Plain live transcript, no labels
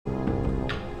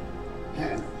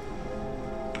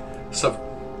So,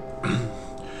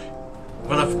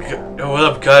 what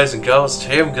up, guys and gals?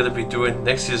 Today I'm gonna be doing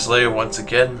Onyxi's lair once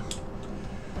again.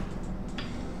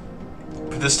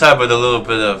 But this time with a little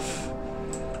bit of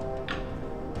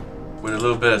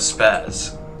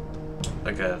spaz,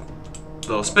 like a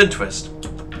little spin twist.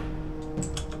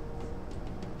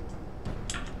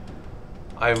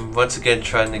 I'm once again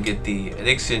trying to get the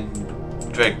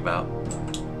Onyxi drag mount.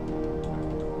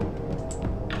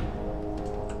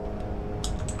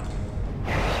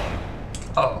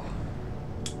 Oh.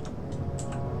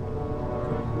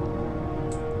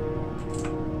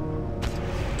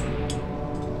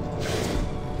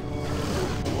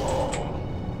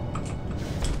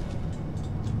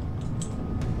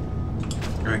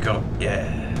 Here we go.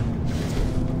 Yeah.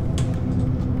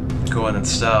 Going in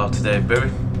style today, baby.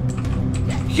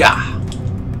 Yeah.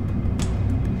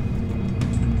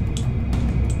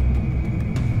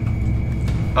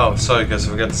 Oh, sorry guys,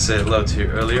 I forgot to say hello to you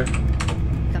earlier.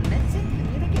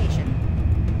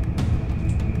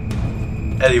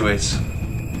 Anyways.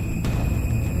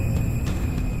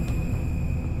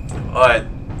 Alright.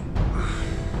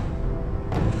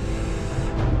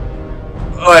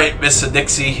 Alright, Mr.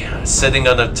 Onyxi, sitting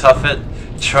on a tuffet,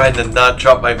 trying to not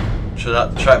drop my...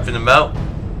 not trapping him out.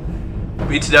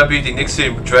 BTW, the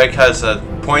Onyxi drag has a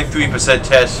 0.3%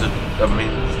 chance to...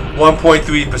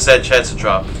 1.3% chance to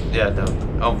drop. Yeah, no.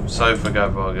 Oh, sorry if I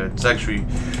got it wrong. It's actually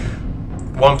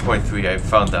 1.3, I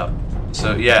found out.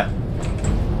 So, yeah.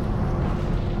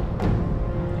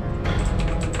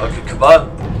 Okay, come on.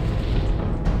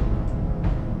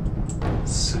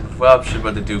 So, what option am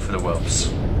I to do for the whelps?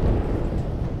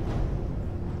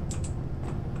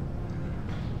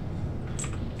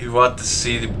 You want to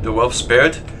see the whelp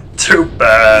spared? Too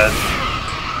bad.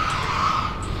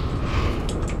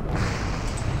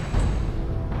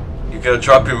 You gonna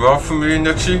drop your mouth for me,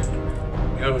 Onyxi?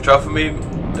 You gonna drop for me?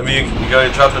 I mean, you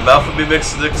gonna drop the mouth for me,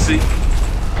 Mr. Onyxi?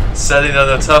 Setting on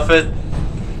the tuffet?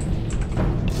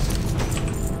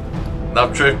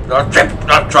 Not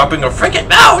dropping a freaking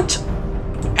mount!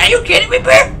 Are you kidding me,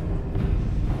 bro?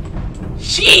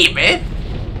 Shit, man.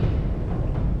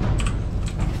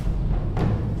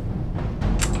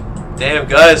 Damn,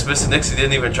 guys, Mr. Onyxi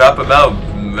didn't even drop him out,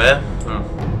 man.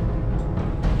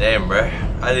 Damn, bro.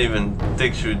 I didn't even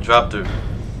think she would drop the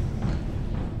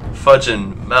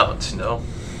fudging mount, you know?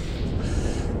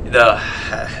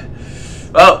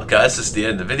 Well, guys, this is the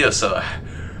end of the video, so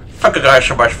thank you guys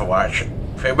so much for watching.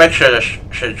 If you make sure to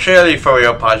sincerely for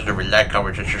your positive like,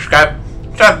 comment, and subscribe.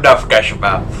 Turn notification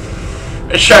bell.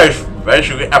 And share this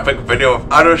eventually epic video with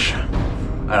others.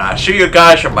 And I'll see you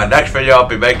guys in my next video. I'll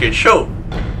be making soon.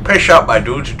 Peace out, my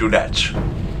dudes. Do that.